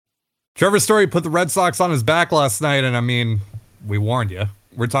Trevor Story put the Red Sox on his back last night, and I mean, we warned you.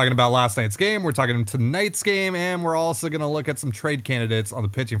 We're talking about last night's game, we're talking tonight's game, and we're also going to look at some trade candidates on the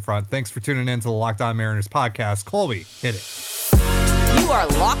pitching front. Thanks for tuning in to the Locked On Mariners podcast. Colby, hit it. You are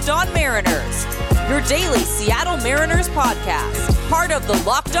Locked On Mariners, your daily Seattle Mariners podcast. Part of the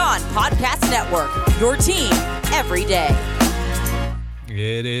Locked On Podcast Network, your team every day.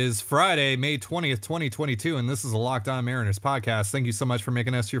 It is Friday, May 20th, 2022, and this is a Locked On Mariners podcast. Thank you so much for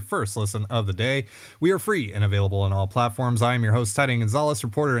making us your first listen of the day. We are free and available on all platforms. I am your host, Tidy Gonzalez,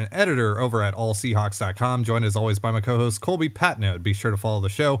 reporter and editor over at allseahawks.com, joined as always by my co-host, Colby Patnode. Be sure to follow the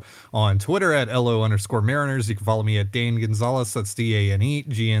show on Twitter at LO_Mariners. You can follow me at Dane Gonzalez, that's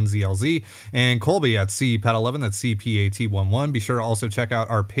DANEGNZLZ, and Colby at CPAT11, that's CPAT11. Be sure to also check out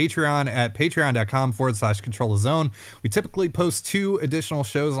our Patreon at patreon.com/Control the Zone. We typically post 2 additional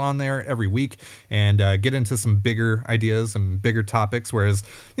shows on there every week and get into some bigger ideas and bigger topics, whereas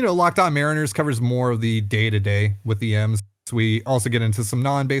Locked On Mariners covers more of the day-to-day with the M's. We also get into some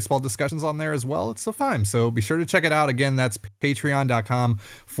non-baseball discussions on there as well. It's so fun. So be sure to check it out. Again, that's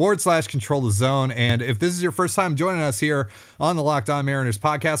patreon.com/Control the Zone. And if this is your first time joining us here on the Locked On Mariners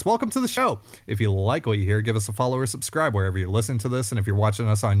podcast, welcome to the show. If you like what you hear, give us a follow or subscribe wherever you're listening to this. And if you're watching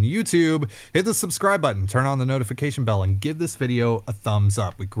us on YouTube, hit the subscribe button, turn on the notification bell, and give this video a thumbs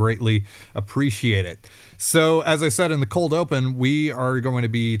up. We greatly appreciate it. So as I said in the cold open, we are going to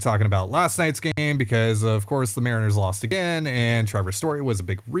be talking about last night's game because, of course, the Mariners lost again, and Trevor Story was a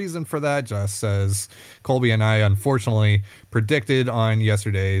big reason for that, just as Colby and I unfortunately predicted on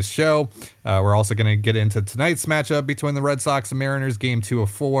yesterday's show. We're also going to get into tonight's matchup between the Red Sox and Mariners, game 2 of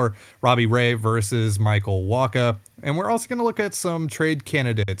 4, Robbie Ray versus Michael Wacha. And we're also going to look at some trade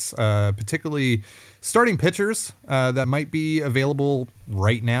candidates, particularly starting pitchers that might be available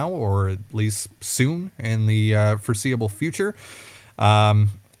right now or at least soon in the foreseeable future.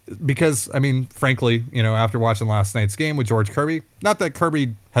 Because, I mean, frankly, after watching last night's game with George Kirby, not that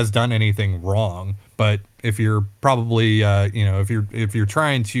Kirby has done anything wrong, but if you're probably, if you're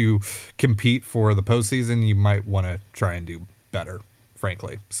trying to compete for the postseason, you might want to try and do better,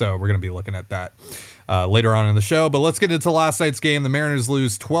 frankly. So we're going to be looking at that later on in the show. But let's get into last night's game. The Mariners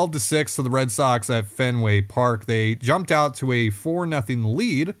lose 12-6 to the Red Sox at Fenway Park. They jumped out to a 4-0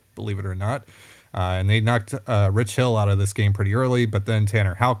 lead, believe it or not. And they knocked Rich Hill out of this game pretty early, but then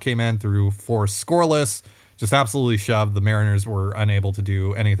Tanner Houck came in through 4 scoreless, just absolutely shoved. The Mariners were unable to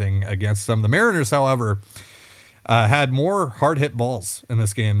do anything against them. The Mariners, however, had more hard hit balls in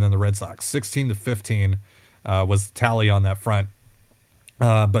this game than the Red Sox. 16-15 was the tally on that front,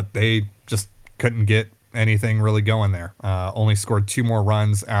 but they just couldn't get anything really going there. Only scored 2 more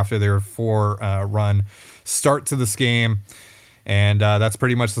runs after their 4-run start to this game. And that's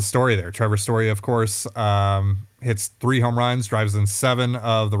pretty much the story there. Trevor Story, of course, hits 3 home runs, drives in 7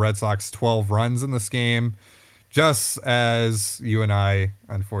 of the Red Sox 12 runs in this game, just as you and I,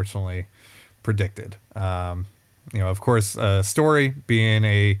 unfortunately, predicted. Of course, Story being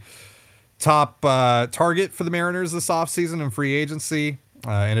a top target for the Mariners this offseason in free agency,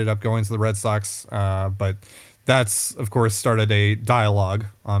 ended up going to the Red Sox. But that's, of course, started a dialogue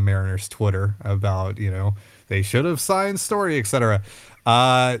on Mariners Twitter about, they should have signed Story, etc.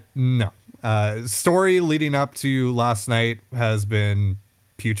 No. Story leading up to last night has been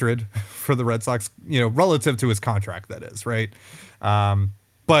putrid for the Red Sox, relative to his contract, that is, right?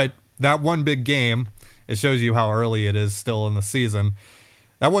 But that one big game, it shows you how early it is still in the season.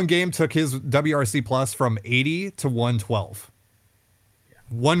 That one game took his WRC plus from 80 to 112. Yeah.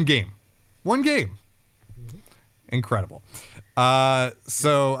 One game. Mm-hmm. Incredible.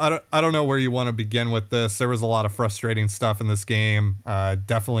 So I don't know where you want to begin with this. There was a lot of frustrating stuff in this game.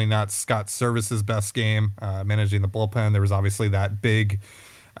 Definitely not Scott Service's best game, managing the bullpen. There was obviously that big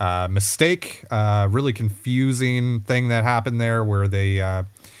mistake, really confusing thing that happened there where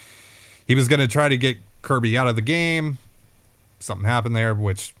he was going to try to get Kirby out of the game. Something happened there,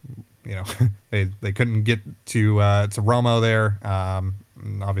 which, they couldn't get to Romo there.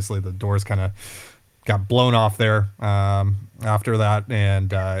 Obviously the doors kind of got blown off there after that,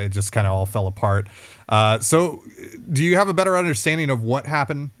 and it just kind of all fell apart. So do you have a better understanding of what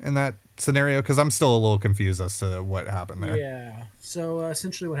happened in that scenario? Because I'm still a little confused as to what happened there. Yeah. So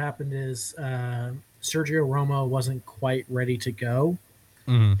essentially what happened is Sergio Romo wasn't quite ready to go.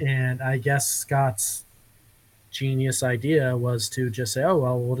 Mm-hmm. And I guess Scott's genius idea was to just say, oh,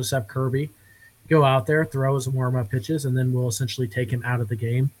 well, we'll just have Kirby go out there, throw some warm-up pitches, and then we'll essentially take him out of the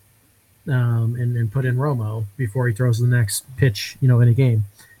game. And put in Romo before he throws the next pitch, in a game.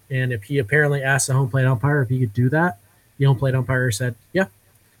 And if he apparently asked the home plate umpire if he could do that, the home plate umpire said, yeah,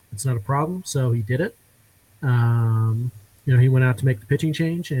 it's not a problem. So he did it. he went out to make the pitching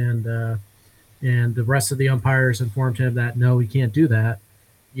change, and the rest of the umpires informed him that no, he can't do that.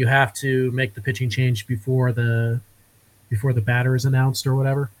 You have to make the pitching change before the batter is announced or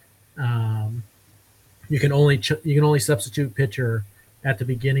whatever. Um, you can only substitute pitcher at the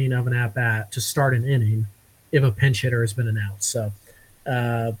beginning of an at bat to start an inning if a pinch hitter has been announced. So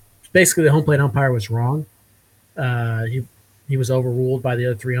uh, basically, the home plate umpire was wrong. He was overruled by the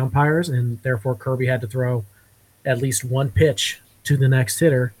other three umpires, and therefore Kirby had to throw at least one pitch to the next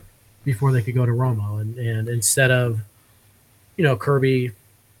hitter before they could go to Romo. And instead of Kirby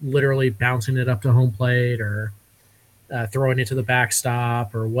literally bouncing it up to home plate or throwing it to the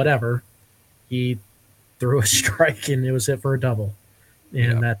backstop or whatever, he threw a strike and it was hit for a double,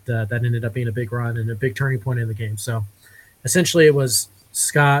 and that ended up being a big run and a big turning point in the game. So essentially, it was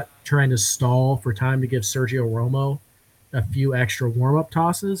Scott trying to stall for time to give Sergio Romo a few extra warm up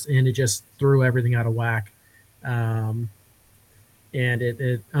tosses, and it just threw everything out of whack. Um, and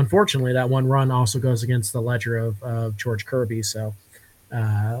it unfortunately, that one run also goes against the ledger of George Kirby. So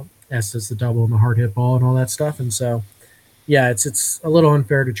as does the double and the hard hit ball and all that stuff. And so yeah, it's a little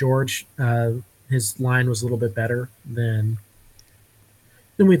unfair to George. His line was a little bit better than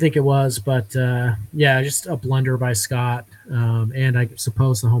we think it was, but yeah, just a blunder by Scott, and I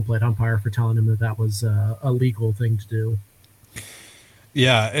suppose the home plate umpire for telling him that was a legal thing to do.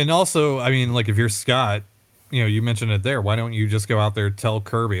 Yeah, and also, I mean, like if you're Scott, you mentioned it there. Why don't you just go out there, tell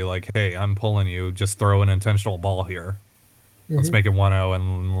Kirby like, "Hey, I'm pulling you. Just throw an intentional ball here. Let's make it 1-0,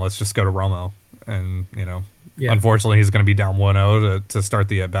 and let's just go to Romo." And Yeah. unfortunately, he's going to be down 1-0 to start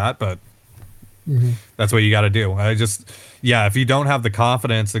the at bat, but that's what you got to do. If you don't have the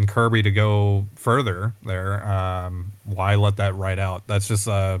confidence in Kirby to go further there, why let that ride out? That's just,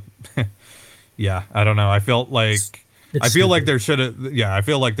 yeah, I don't know. I felt like, I feel like there should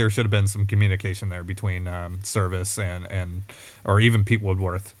have been some communication there between Service and or even Pete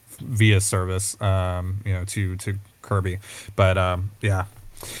Woodworth via Service, to Kirby. But yeah.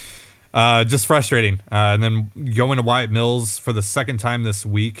 Just frustrating. And then going to Wyatt Mills for the second time this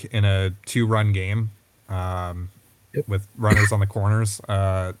week in a 2-run game, with runners on the corners.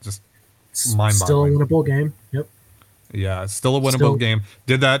 Just mind-boggling. Still a winnable game. Yep. Yeah, still a winnable game.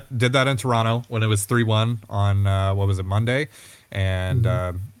 Did that in Toronto when it was 3-1 on what was it, Monday, and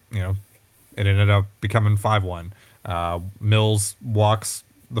it ended up becoming 5-1. Mills walks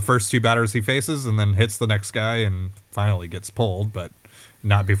the first two batters he faces and then hits the next guy and finally gets pulled, but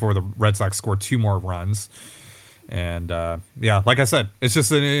not before the Red Sox score 2 more runs. And like I said, it's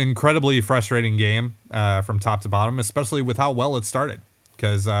just an incredibly frustrating game from top to bottom, especially with how well it started,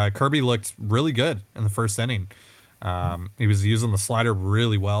 because Kirby looked really good in the first inning. He was using the slider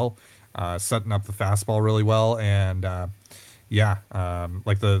really well, setting up the fastball really well, and like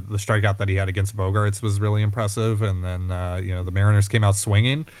the strikeout that he had against Bogaerts was really impressive. And then the Mariners came out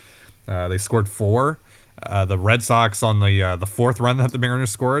swinging. They scored 4. The Red Sox on the fourth run that the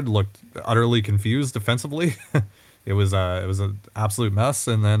Mariners scored looked utterly confused defensively. It was an absolute mess.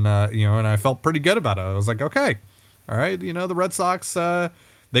 And then and I felt pretty good about it. I was like, okay, all right, the Red Sox,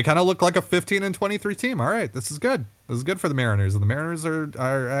 they kind of look like a 15-23 team. All right, this is good. This is good for the Mariners, and the Mariners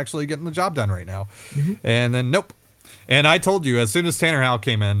are actually getting the job done right now. And then nope. And I told you, as soon as Tanner Houck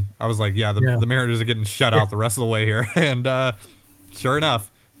came in, I was like, the Mariners are getting shut out the rest of the way here. And sure enough,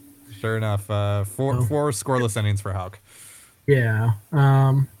 four scoreless innings for Houck. Yeah.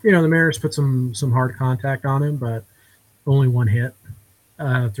 The Mariners put some hard contact on him, but only 1 hit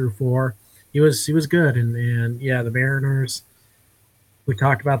through 4. He was good, and yeah, the Mariners, we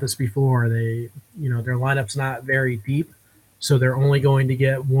talked about this before. They, their lineup's not very deep, so they're only going to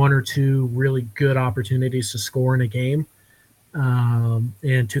get 1 or 2 really good opportunities to score in a game.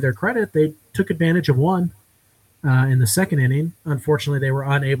 And to their credit, they took advantage of one in the second inning. Unfortunately, they were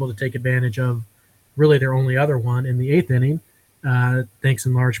unable to take advantage of really their only other one in the 8th inning, thanks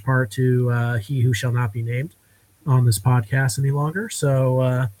in large part to he who shall not be named on this podcast any longer.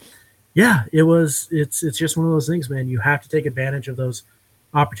 So, it's just one of those things, man. You have to take advantage of those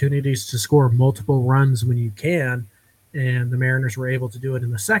opportunities to score multiple runs when you can, and the Mariners were able to do it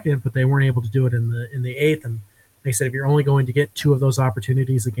in the second, but they weren't able to do it in the 8th. And they said if you're only going to get 2 of those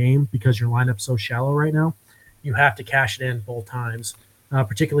opportunities a game because your lineup's so shallow right now, you have to cash it in both times,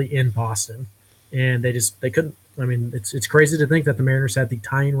 particularly in Boston. And they couldn't. I mean, it's crazy to think that the Mariners had the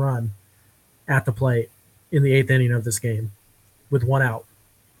tying run at the plate in the 8th inning of this game with 1 out.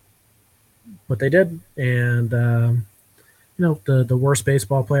 But they did, and the worst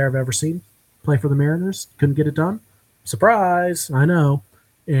baseball player I've ever seen play for the Mariners couldn't get it done. Surprise, I know.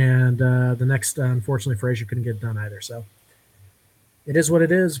 And the next, unfortunately, Frazier couldn't get it done either. So it is what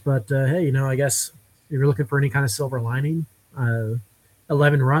it is. But hey, I guess if you're looking for any kind of silver lining,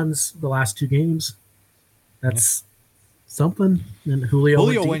 11 runs the last 2 games. That's something. And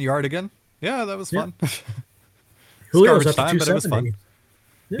Julio went yard again. Yeah, that was fun. Julio's up to 270.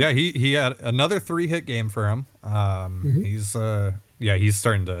 Yeah, he had another 3-hit game for him. He's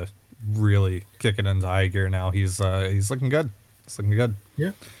starting to really kick it into high gear now. He's looking good. It's looking good.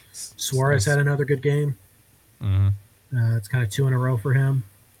 Yeah. Suarez had another good game. It's kind of 2 in a row for him.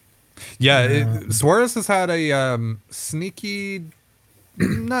 Yeah, Suarez has had a sneaky,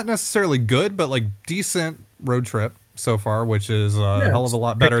 not necessarily good, but like decent road trip so far, which is a hell of a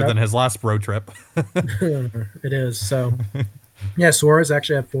lot better than his last road trip. It is. So, yeah, Suarez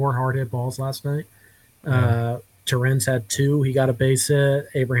actually had 4 hard hit balls last night. Terrence had 2. He got a base hit.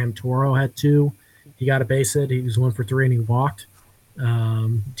 Abraham Toro had 2. He got a base hit. He was 1 for 3 and he walked.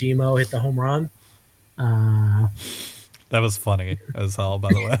 Demo hit the home run. That was funny as hell, by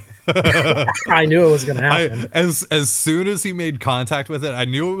the way. I knew it was going to happen. As soon as he made contact with it, I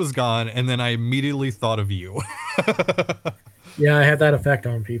knew it was gone, and then I immediately thought of you. Yeah, I had that effect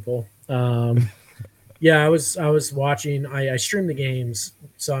on people. Yeah, I was watching. I stream the games,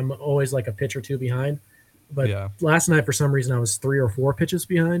 so I'm always like a pitch or 2 behind. But last night, for some reason, I was 3 or 4 pitches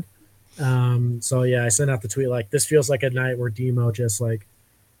behind. So yeah, I sent out the tweet like, "This feels like a night where Demo just like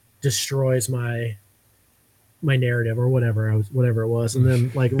destroys my narrative or whatever it was." And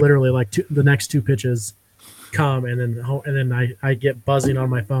then like literally like the next 2 pitches come, and then I get buzzing on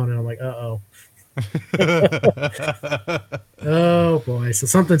my phone, and I'm like, oh boy, so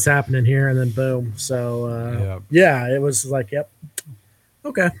something's happening here, and then boom. So yeah, it was like, yep,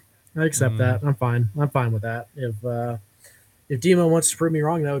 okay, I accept that. I'm fine with that. If Demo wants to prove me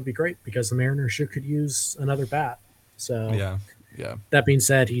wrong, that would be great, because the Mariners could use another bat. So yeah. That being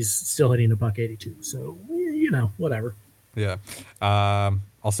said, he's still hitting a $182. So whatever. Yeah.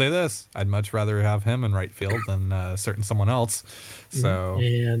 I'll say this: I'd much rather have him in right field than certain someone else. So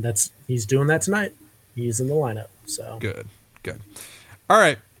and he's doing that tonight. He's in the lineup. So good. All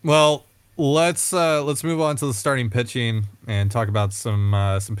right. Well, let's move on to the starting pitching and talk about some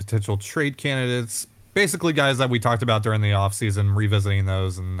potential trade candidates. Basically, guys that we talked about during the offseason, revisiting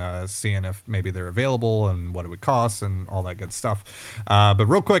those and seeing if maybe they're available and what it would cost and all that good stuff. But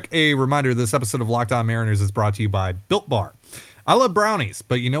real quick, a reminder, this episode of Locked On Mariners is brought to you by Built Bar. I love brownies,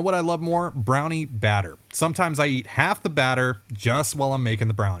 but you know what I love more? Brownie batter. Sometimes I eat half the batter just while I'm making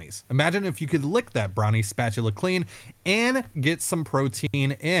the brownies. Imagine if you could lick that brownie spatula clean and get some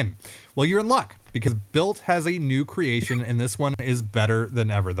protein in. Well, you're in luck, because Built has a new creation, and this one is better than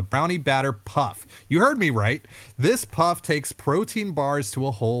ever. The Brownie Batter Puff. You heard me right. This puff takes protein bars to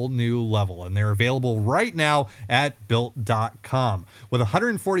a whole new level, and they're available right now at Built.com. With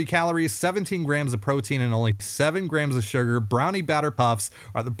 140 calories, 17 grams of protein, and only 7 grams of sugar, Brownie Batter Puffs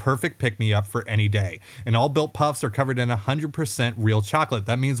are the perfect pick-me-up for any day. And all Built Puffs are covered in 100% real chocolate.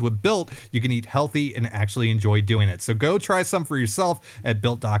 That means with Built, you can eat healthy and actually enjoy doing it. So go try some for yourself at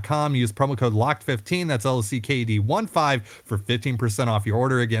Built.com. Use promo code LOCKED15, that's LOCKED15 for 15% off your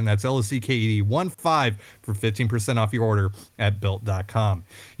order. Again, that's LOCKED15 for 15% off your order at Built.com.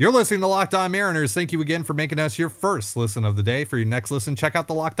 You're listening to Locked On Mariners. Thank you again for making us your first listen of the day. For your next listen, check out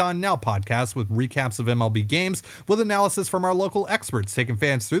the Locked On Now podcast with recaps of MLB games with analysis from our local experts, taking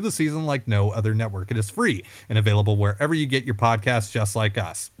fans through the season like no other network. It is free and available wherever you get your podcasts, just like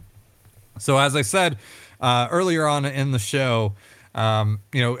us. So as I said earlier on in the show,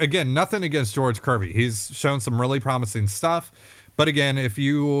 again, nothing against George Kirby. He's shown some really promising stuff. But again, if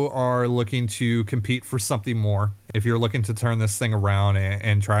you are looking to compete for something more, if you're looking to turn this thing around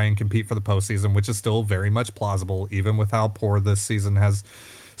and try and compete for the postseason, which is still very much plausible, even with how poor this season has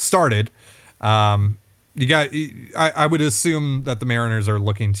started, I would assume that the Mariners are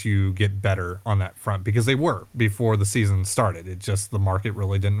looking to get better on that front, because they were before the season started. It just, the market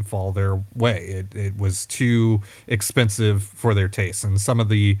really didn't fall their way. It was too expensive for their taste. And some of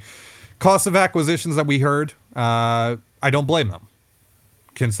the cost of acquisitions that we heard, I don't blame them,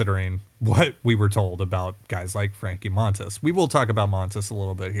 considering what we were told about guys like Frankie Montas. We will talk about Montas a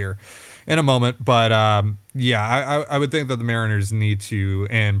little bit here in a moment, but I would think that the Mariners need to,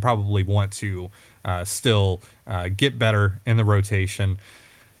 and probably want to, still get better in the rotation.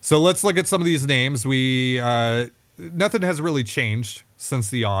 So let's look at some of these names. Nothing has really changed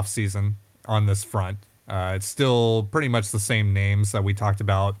since the offseason on this front. It's still pretty much the same names that we talked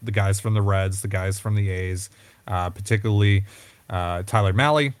about, the guys from the Reds, the guys from the A's, particularly Tyler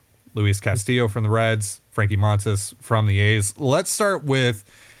Mahle, Luis Castillo from the Reds, Frankie Montas from the A's. Let's start with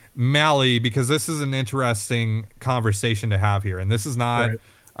Mahle, because this is an interesting conversation to have here. And this is not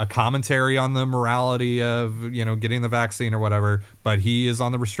a commentary on the morality of, getting the vaccine or whatever, but he is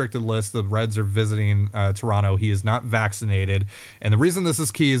on the restricted list. The Reds are visiting Toronto. He is not vaccinated. And the reason this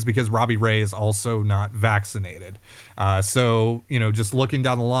is key is because Robbie Ray is also not vaccinated. So, just looking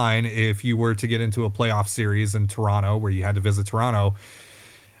down the line, if you were to get into a playoff series in Toronto where you had to visit Toronto,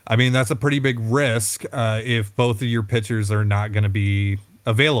 I mean, that's a pretty big risk if both of your pitchers are not going to be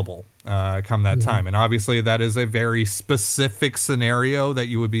available come that time. And obviously that is a very specific scenario that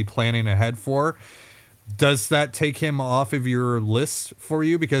you would be planning ahead for. Does that take him off of your list for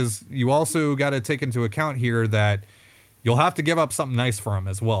you? Because you also got to take into account here that you'll have to give up something nice for him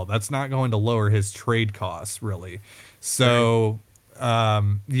as well. That's not going to lower his trade costs, really. So,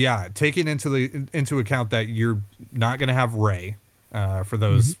 taking into account that you're not going to have Ray for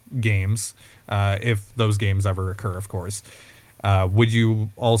those games, if those games ever occur, of course. Would you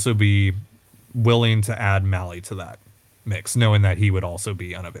also be willing to add Mahle to that mix, knowing that he would also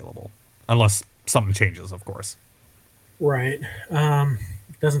be unavailable, unless something changes, of course? Right.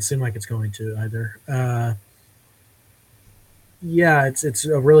 Doesn't seem like it's going to either. It's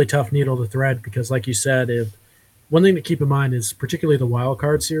a really tough needle to thread because, like you said, one thing to keep in mind is particularly the wild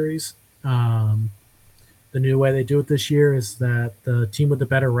card series. The new way they do it this year is that the team with the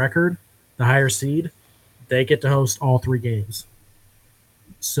better record, the higher seed, they get to host all 3 games.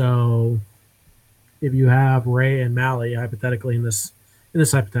 So if you have Ray and Mahle, hypothetically in this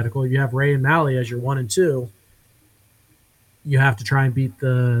hypothetical, if you have Ray and Mahle as your 1 and 2, you have to try and beat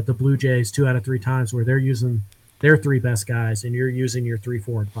the Blue Jays 2 out of 3 times where they're using their 3 best guys and you're using your 3,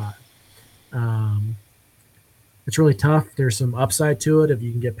 4, and 5. It's really tough. There's some upside to it. If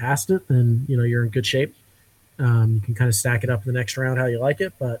you can get past it, then you're in good shape. You can kind of stack it up in the next round how you like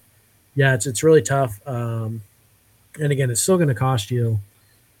it. But yeah, it's really tough. And again, it's still going to cost you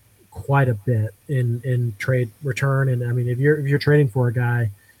quite a bit in trade return. And I mean, if you're trading for a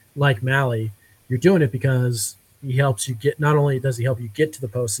guy like Mahle, you're doing it because he helps you get. Not only does he help you get to the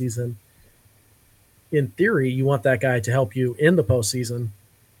postseason, in theory, you want that guy to help you in the postseason.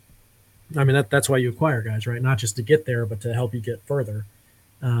 I mean, that's why you acquire guys, right? Not just to get there, but to help you get further.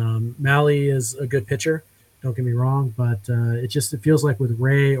 Mahle is a good pitcher. Don't get me wrong, but it feels like with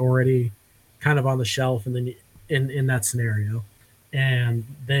Ray already kind of on the shelf, and then in that scenario, and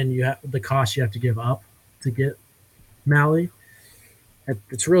then you have the cost you have to give up to get Mahle.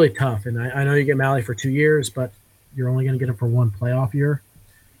 It's really tough, and I know you get Mahle for 2 years, but you're only going to get him for 1 playoff year.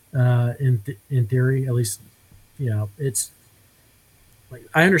 In theory, at least, it's like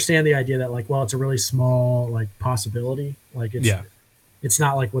I understand the idea that it's a really small possibility, it's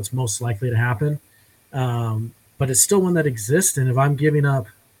not like what's most likely to happen. But it's still one that exists. And if I'm giving up,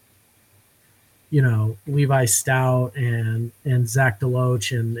 Levi Stout and Zach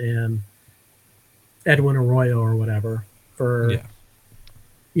DeLoach and Edwin Arroyo or whatever for, a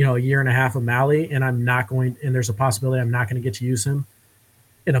year and a half of Mahle, and there's a possibility I'm not going to get to use him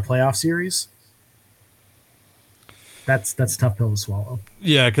in a playoff series. That's a tough pill to swallow.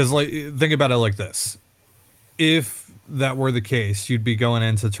 Yeah. Cause think about it like this. If that were the case, you'd be going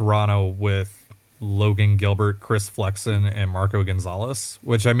into Toronto with Logan Gilbert, Chris Flexen, and Marco Gonzalez,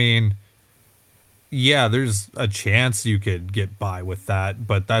 which I mean, yeah, there's a chance you could get by with that,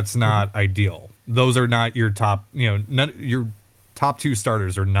 but that's not ideal. Those are not your top, your top 2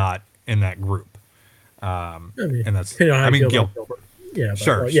 starters are not in that group. And that's, Gilbert. Yeah,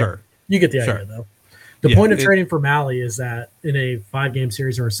 sure. You get the idea though. The point of trading for Mahle is that in a 5-game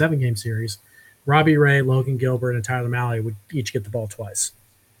series or a 7-game series, Robbie Ray, Logan Gilbert, and Tyler Mahle would each get the ball twice.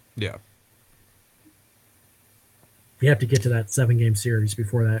 Yeah. You have to get to that 7-game series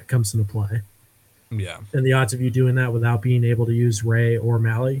before that comes into play. Yeah. And the odds of you doing that without being able to use Ray or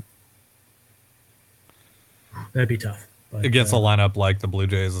Mahle, that'd be tough. But, against a lineup like the Blue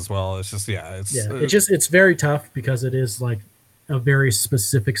Jays as well. It's just, it's very tough because it is like a very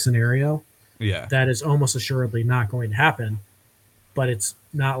specific scenario. Yeah. That is almost assuredly not going to happen, but it's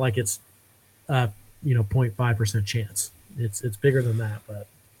not like it's 0.5% chance. It's bigger than that, but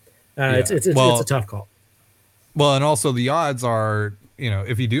it's a tough call. Well, and also the odds are,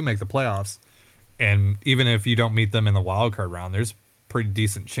 if you do make the playoffs, and even if you don't meet them in the wild card round, there's pretty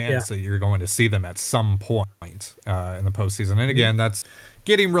decent chance that you're going to see them at some point in the postseason. And again, that's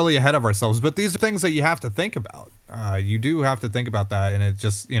getting really ahead of ourselves, but these are things that you have to think about. You do have to think about that, and it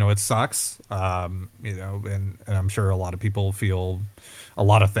just, it sucks. And I'm sure a lot of people feel a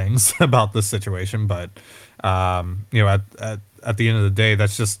lot of things about this situation, but at the end of the day,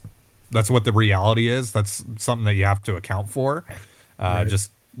 that's what the reality is. That's something that you have to account for. Right.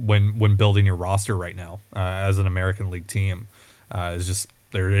 Just when building your roster right now as an American League team, is just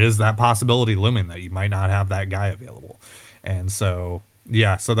there is that possibility looming that you might not have that guy available. And so,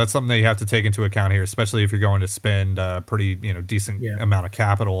 Yeah, so that's something that you have to take into account here, especially if you're going to spend a pretty, decent Yeah. amount of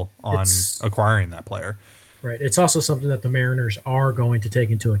capital on It's acquiring that player. right. It's also something that the Mariners are going to take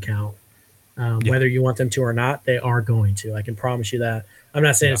into account. Yeah, Whether you want them to or not, they are going to. I can promise you that. I'm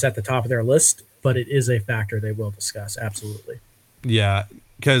not saying yeah, it's at the top of their list, but it is a factor they will discuss. Absolutely. yeah.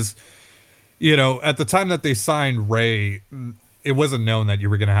 Because at the time that they signed Ray, it wasn't known that you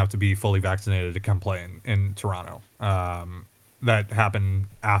were going to have to be fully vaccinated to come play in Toronto. That happened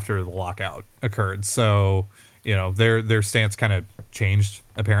after the lockout occurred. So, their stance kind of changed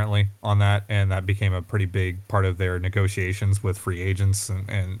apparently on that, and that became a pretty big part of their negotiations with free agents,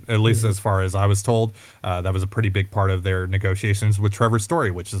 and at least as far as I was told, that was a pretty big part of their negotiations with Trevor Story,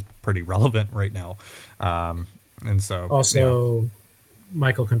 which is pretty relevant right now. And so, Also,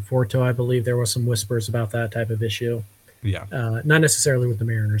 Michael Conforto, I believe there was some whispers about that type of issue. yeah, Not necessarily with the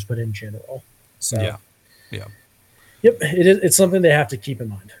Mariners, but in general. So, yeah, yeah, yep, it's something they have to keep in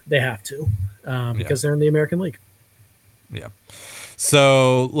mind. They have to because they're in the American League. yeah.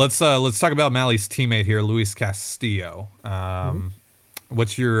 So let's talk about Mally's teammate here, Luis Castillo.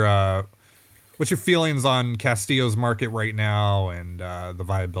 What's your feelings on Castillo's market right now, and the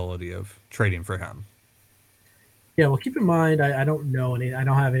viability of trading for him? Yeah, well, keep in mind, I don't know any, I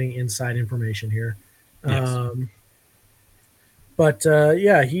don't have any inside information here. Yes. But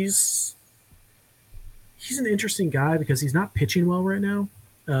yeah, he's an interesting guy because he's not pitching well right now.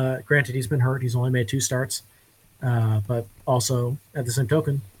 Granted, he's been hurt. He's only made 2 starts. But also, at the same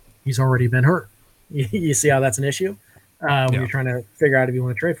token, he's already been hurt. You see how that's an issue when you're trying to figure out if you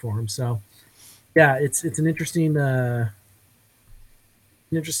want to trade for him. So, yeah, it's an interesting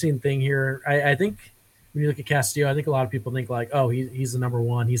thing here. I think when you look at Castillo, I think a lot of people think like, oh, he's the number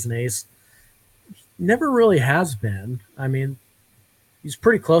one. He's an ace. Never really has been. I mean, he's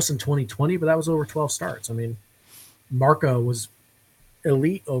pretty close in 2020, but that was over 12 starts. I mean, Marco was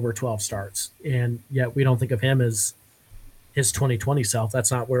elite over 12 starts, and yet we don't think of him as his 2020 self. That's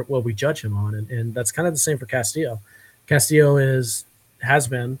not what we judge him on, and that's kind of the same for Castillo. Castillo has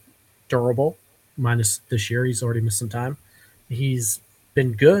been durable, minus this year. He's already missed some time. He's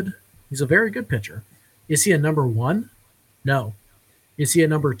been good. He's a very good pitcher. Is he a number 1? No. Is he a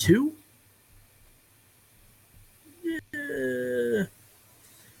number 2?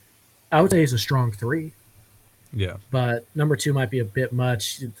 I would say he's a strong 3. Yeah. But number 2 might be a bit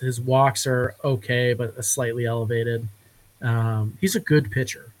much. His walks are okay, but slightly elevated. He's a good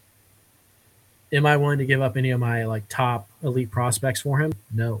pitcher. Am I willing to give up any of my like top elite prospects for him?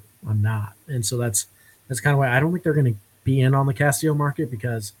 No, I'm not. And so that's kind of why I don't think they're going to be in on the Castillo market,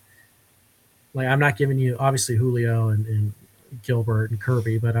 because like I'm not giving you obviously Julio and Gilbert and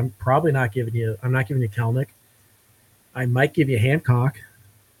Kirby, but I'm not giving you Kelnick. I might give you Hancock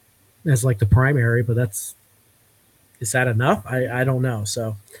as like the primary, but is that enough? I don't know.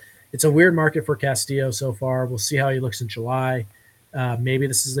 So it's a weird market for Castillo so far. We'll see how he looks in July. Maybe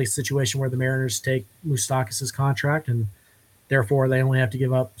this is a situation where the Mariners take Moustakas' contract, and therefore they only have to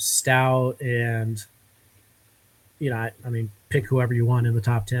give up Stout and, I mean, pick whoever you want in the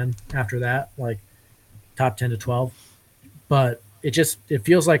top 10 after that, like top 10 to 12. But it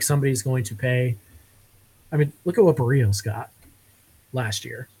feels like somebody's going to pay. I mean, look at what Barrios got last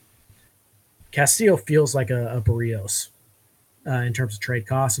year. Castillo feels like a Barrios in terms of trade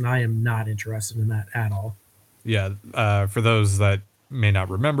costs, and I am not interested in that at all. Yeah, for those that may not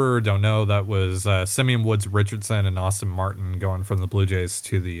remember or don't know, that was Simeon Woods Richardson and Austin Martin going from the Blue Jays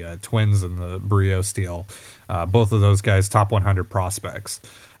to the Twins and the Barrios deal. Both of those guys top 100 prospects.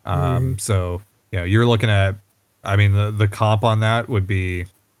 So you're looking at, I mean, the comp on that would be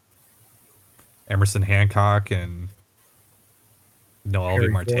Emerson Hancock and Noelvi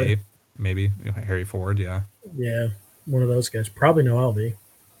Marte, maybe Harry Ford. Yeah, one of those guys. Probably Noelvi,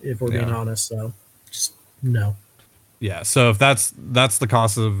 if we're being honest. So just no. Yeah, so if that's the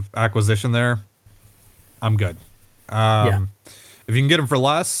cost of acquisition there, I'm good. If you can get them for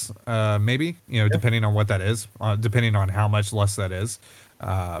less, maybe, depending on what that is, depending on how much less that is.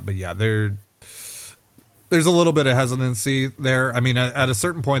 But yeah, there's a little bit of hesitancy there. I mean, at a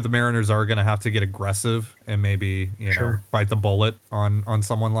certain point, the Mariners are going to have to get aggressive and maybe, bite the bullet on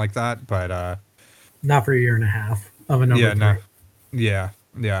someone like that. But not for a year and a half of a number 3.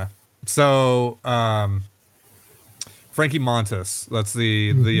 Yeah. So Frankie Montas, that's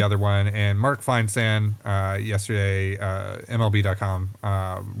the other one, and Mark Feinsand yesterday, MLB.com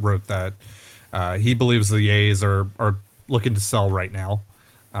wrote that he believes the A's are looking to sell right now.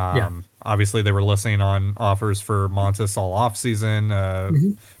 Obviously, they were listening on offers for Montas all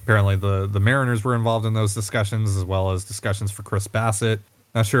offseason. Apparently, the Mariners were involved in those discussions, as well as discussions for Chris Bassett.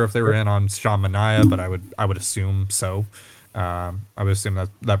 Not sure if they were in on Sean Manaea, but I would assume so. I would assume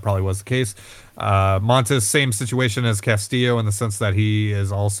that probably was the case. Montes, same situation as Castillo in the sense that he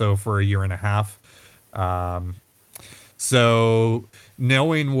is also for a year and a half. So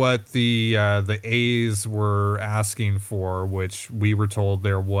knowing what the A's were asking for, which we were told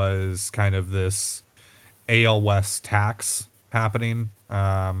there was kind of this AL West tax happening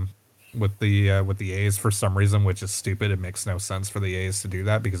with the A's for some reason, which is stupid. It makes no sense for the A's to do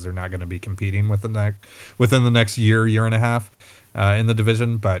that because they're not going to be competing within the next year and a half in the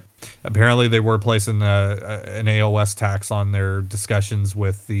division. But apparently they were placing an AL West tax on their discussions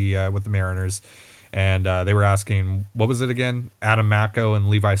with the Mariners. And they were asking, what was it again? Adam Macko and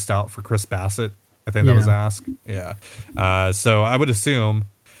Levi Stout for Chris Bassett. I think that was asked. Yeah. So I would assume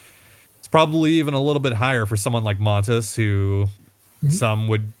it's probably even a little bit higher for someone like Montes, who some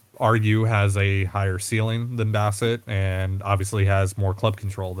would argue has a higher ceiling than Bassett and obviously has more club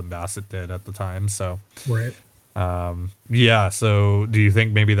control than Bassett did at the time. So, right. Yeah. So do you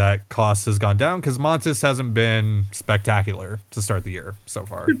think maybe that cost has gone down? Because Montes hasn't been spectacular to start the year so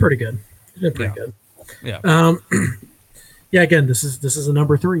far. Been pretty good. Been pretty good. Yeah. Yeah. Again, this is a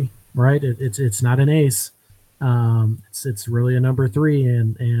number 3, right? It's not an ace. It's really a number 3,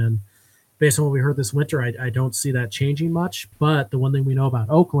 and based on what we heard this winter, I don't see that changing much. But the one thing we know about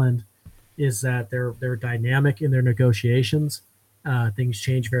Oakland is that they're dynamic in their negotiations. Things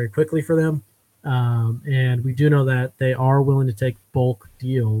change very quickly for them, and we do know that they are willing to take bulk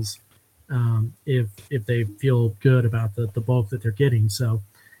deals if they feel good about the bulk that they're getting. So.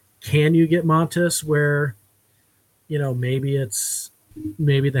 Can you get Montes where, maybe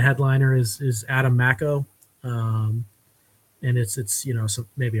the headliner is Adam Macko, and it's so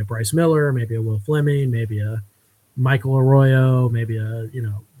maybe a Bryce Miller, maybe a Will Fleming, maybe a Michael Arroyo, maybe a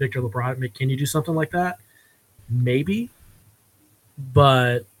Victor LeBron. Can you do something like that? Maybe,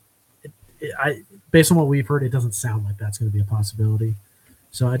 but based on what we've heard, it doesn't sound like that's going to be a possibility.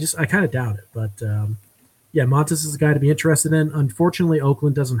 So I kind of doubt it, but. Yeah, Montes is a guy to be interested in. Unfortunately,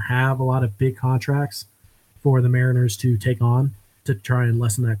 Oakland doesn't have a lot of big contracts for the Mariners to take on to try and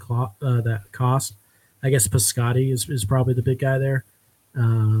lessen that cost. I guess Piscotty is probably the big guy there.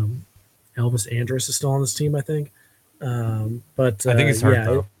 Elvis Andrus is still on this team, I think. But I think he's hurt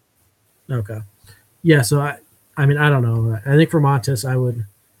though. Okay. Yeah, so I mean I don't know. I think for Montes, I'd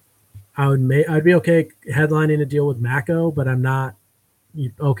be okay headlining a deal with Macko, but I'm not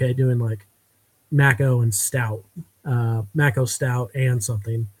okay doing like Macko and Stout, Macko, Stout, and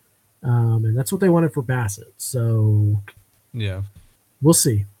something, and that's what they wanted for Bassett. So, yeah, we'll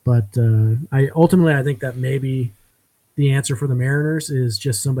see. But I think that maybe the answer for the Mariners is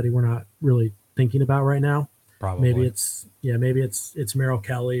just somebody we're not really thinking about right now. Probably. Maybe it's Merrill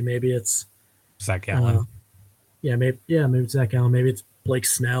Kelly. Maybe it's Zach Gallen. Maybe it's Zach Gallen. Maybe it's Blake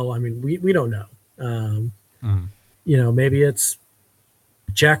Snell. I mean, we don't know. Maybe it's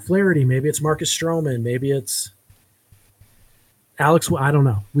Jack Flaherty, maybe it's Marcus Stroman, maybe it's Alex. I don't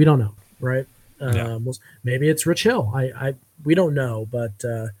know. We don't know, right? Maybe it's Rich Hill. We don't know, but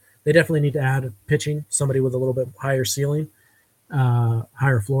they definitely need to add pitching, somebody with a little bit higher ceiling,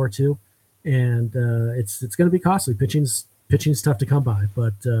 higher floor too, and it's going to be costly. Pitching's tough to come by,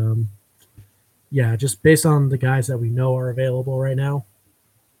 but just based on the guys that we know are available right now,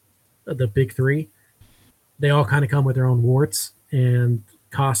 the big 3, they all kind of come with their own warts, and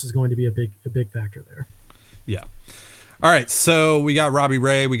cost is going to be a big factor there. Yeah. All right. So we got Robbie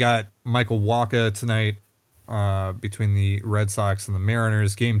Ray. We got Michael Wacha tonight between the Red Sox and the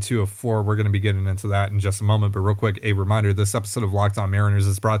Mariners. Game 2 of 4. We're going to be getting into that in just a moment. But real quick, a reminder, this episode of Locked On Mariners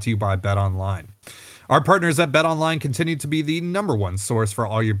is brought to you by BetOnline. Our partners at BetOnline continue to be the #1 source for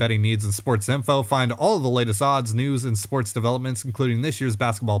all your betting needs and sports info. Find all of the latest odds, news, and sports developments, including this year's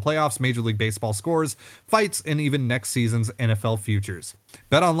basketball playoffs, Major League Baseball scores, fights, and even next season's NFL futures.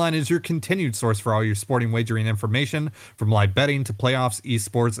 BetOnline is your continued source for all your sporting wagering information, from live betting to playoffs,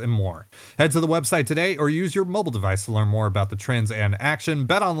 esports, and more. Head to the website today or use your mobile device to learn more about the trends and action.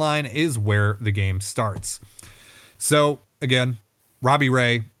 BetOnline is where the game starts. So, again, Robbie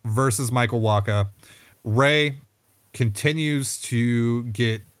Ray versus Michael Wacha. Ray continues to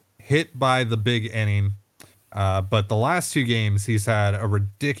get hit by the big inning, but the last 2 games he's had a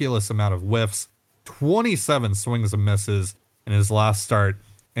ridiculous amount of whiffs, 27 swings and misses in his last start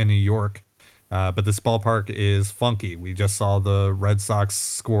in New York. But this ballpark is funky. We just saw the Red Sox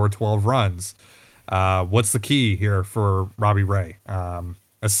score 12 runs. What's the key here for Robbie Ray,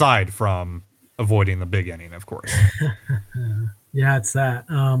 aside from avoiding the big inning, of course? Yeah, it's that.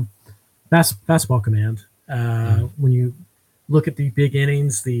 Fastball command. When you look at the big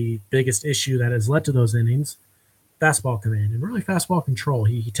innings, the biggest issue that has led to those innings, fastball command and really fastball control.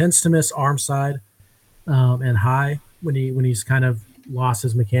 He tends to miss arm side and high when he's kind of lost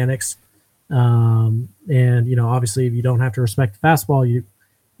his mechanics. And obviously, if you don't have to respect the fastball, you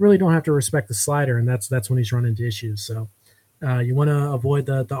really don't have to respect the slider, and that's when he's run into issues. So you want to avoid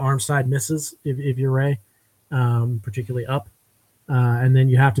the arm side misses if you're Ray, particularly up, and then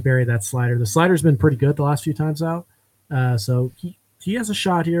you have to bury that slider. The slider's been pretty good the last few times out, so he has a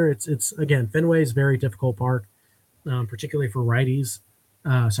shot here. It's again, Fenway is a very difficult park, particularly for lefties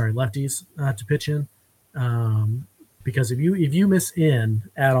to pitch in, because if you miss in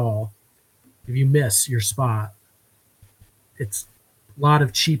at all, if you miss your spot, it's a lot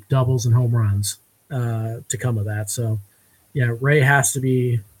of cheap doubles and home runs to come of that. So, yeah, Ray has to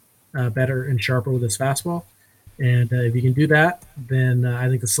be better and sharper with his fastball. And if you can do that, then I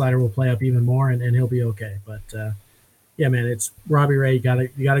think the slider will play up even more, and he'll be okay. But yeah, man, it's Robbie Ray. You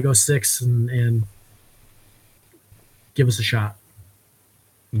gotta go 6 and give us a shot.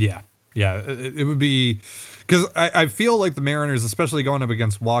 Yeah, it would be because I feel like the Mariners, especially going up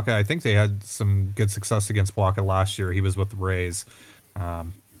against Wacha, I think they had some good success against Wacha last year. He was with the Rays.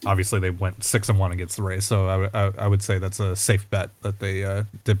 Obviously, they went 6-1 against the Rays, so I would say that's a safe bet that they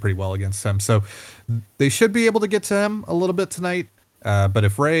did pretty well against him. So they should be able to get to him a little bit tonight. But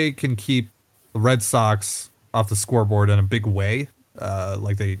if Ray can keep the Red Sox off the scoreboard in a big way,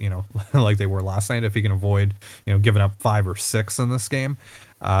 like they like they were last night, if he can avoid giving up 5 or 6 in this game,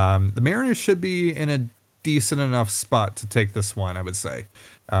 the Mariners should be in a decent enough spot to take this one, I would say.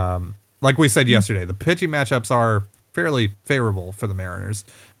 Like we said yesterday, the pitching matchups are fairly favorable for the Mariners,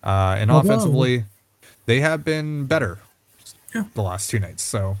 and offensively they have been better the last 2 nights.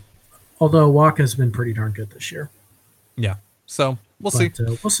 So although Wacha's been pretty darn good this year. Yeah, so we'll see.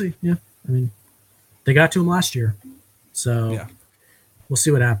 We'll see. Yeah, I mean, they got to him last year, so yeah, we'll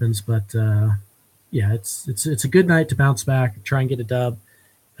see what happens. But yeah, it's a good night to bounce back, try and get a dub.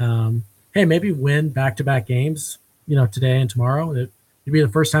 Hey, maybe win back-to-back games, today and tomorrow. It'd be the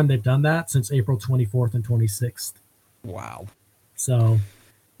first time they've done that since April 24th and 26th. Wow. So,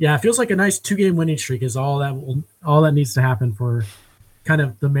 yeah, it feels like a nice 2-game winning streak is all that needs to happen for kind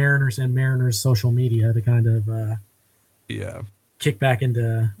of the Mariners and Mariners social media to kind of kick back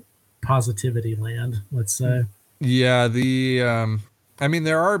into positivity land, let's say. Yeah, I mean,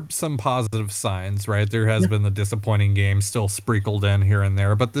 there are some positive signs, right? There has been the disappointing game still sprinkled in here and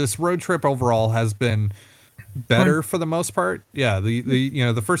there, but this road trip overall has been better for the most part. Yeah,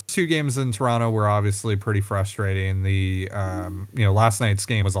 the first 2 games in Toronto were obviously pretty frustrating. The last night's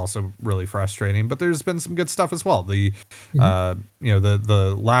game was also really frustrating, but there's been some good stuff as well. The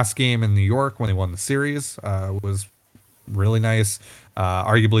the last game in New York when they won the series was really nice.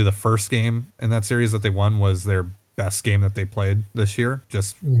 Arguably the first game in that series that they won was their best game that they played this year,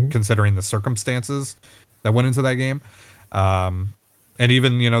 just considering the circumstances that went into that game. And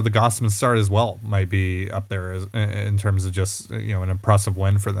even, the Gausman start as well might be up there in terms of just, an impressive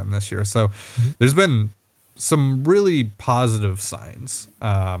win for them this year. So there's been some really positive signs.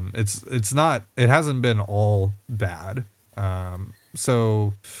 It hasn't been all bad.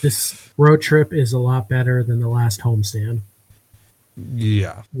 So this road trip is a lot better than the last homestand.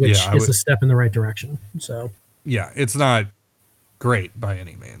 Yeah. Which is a step in the right direction. So yeah, it's not great by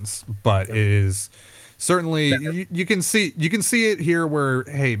any means, but it is certainly you can see it here where,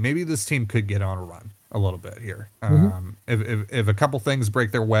 hey, maybe this team could get on a run a little bit here. If a couple things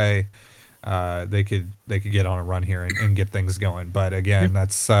break their way, they could get on a run here and get things going. But again,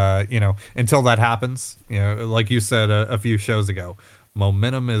 that's until that happens, like you said a few shows ago,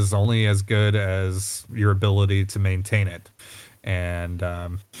 momentum is only as good as your ability to maintain it. And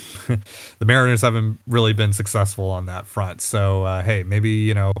the Mariners haven't really been successful on that front. So hey,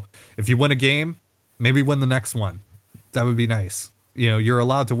 maybe if you win a game, maybe win the next one. That would be nice. You're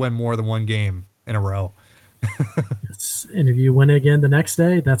allowed to win more than one game in a row. And if you win again the next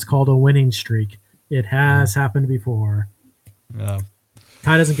day, that's called a winning streak. It has happened before. Yeah.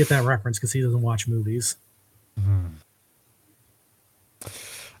 Ty doesn't get that reference because he doesn't watch movies.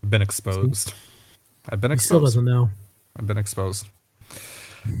 I've been exposed. He still doesn't know. I've been exposed.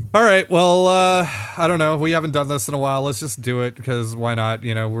 All right. Well, I don't know. We haven't done this in a while. Let's just do it because why not?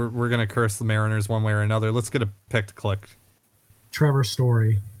 We're gonna curse the Mariners one way or another. Let's get a pick to click. Trevor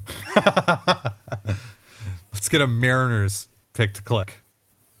Story. Let's get a Mariners pick to click.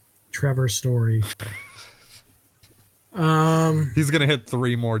 Trevor Story. He's gonna hit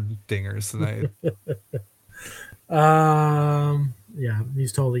 3 more dingers tonight. Yeah,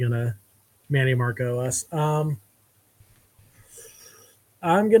 he's totally gonna Manny Marco us.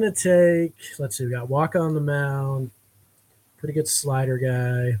 I'm going to take, let's see, we got Wacha on the mound. Pretty good slider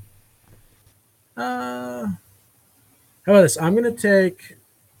guy. How about this? I'm going to take,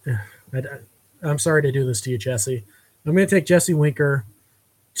 I'm sorry to do this to you, Jesse. I'm going to take Jesse Winker.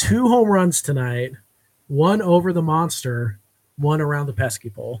 2 home runs tonight. 1 over the monster. 1 around the pesky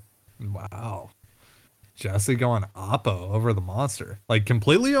pole. Wow. Jesse going Oppo over the monster. Like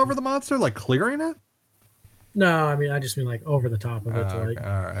completely over the monster? Like clearing it? No, I mean, I just mean like over the top of it. Okay.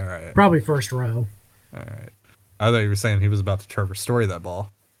 All right. Probably first row. All right. I thought you were saying he was about to Trevor Story that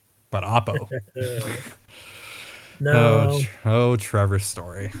ball. But Oppo. No. Oh, Trevor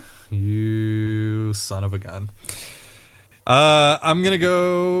Story. You son of a gun. I'm going to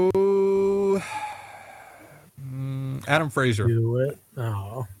go Adam Frazier. Do it.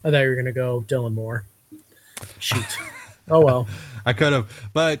 Oh, I thought you were going to go Dylan Moore. Shoot. Oh, well. I could have,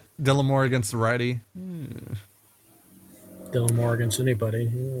 but Dylan Moore against the righty. Dylan Moore against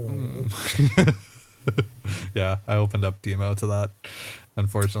anybody. Yeah, I opened up Demo to that,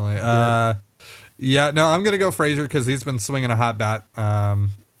 unfortunately. Yeah, no, I'm going to go Frazier because he's been swinging a hot bat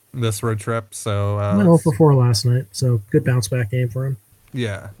this road trip. So went 0 for 4 last night, so good bounce back game for him.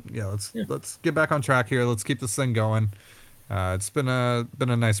 Yeah. Let's get back on track here. Let's keep this thing going. It's been a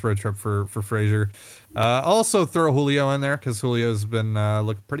nice road trip for Frazier. Also throw Julio in there because Julio's been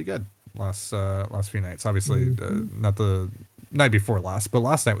looking pretty good last few nights. Obviously, not the night before last, but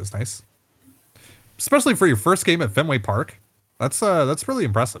last night was nice, especially for your first game at Fenway Park. That's really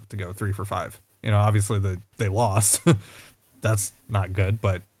impressive to go 3 for 5. Obviously they lost. That's not good,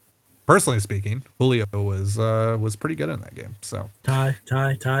 but personally speaking, Julio was pretty good in that game. So tie.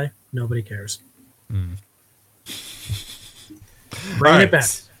 Nobody cares. Bring it back.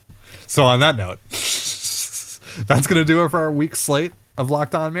 So on that note, that's going to do it for our week slate of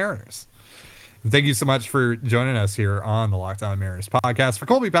Locked On Mariners. Thank you so much for joining us here on the Locked On Mariners podcast. For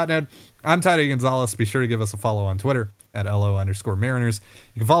Colby Patnode, I'm Teddy Gonzalez. Be sure to give us a follow on Twitter at LO_Mariners.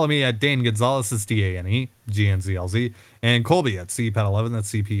 You can follow me at Dane Gonzalez, that's DANEGNZLZ, and Colby at CPAT11,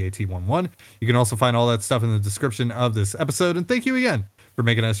 that's CPAT11. You can also find all that stuff in the description of this episode. And thank you again for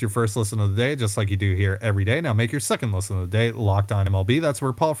making us your first listen of the day, just like you do here every day. Now make your second listen of the day Locked On MLB. That's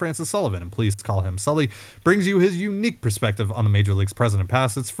where Paul Francis Sullivan, and please call him Sully, brings you his unique perspective on the Major League's present and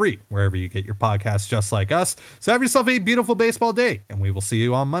past. It's free wherever you get your podcasts, just like us. So have yourself a beautiful baseball day, and we will see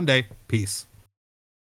you on Monday. Peace.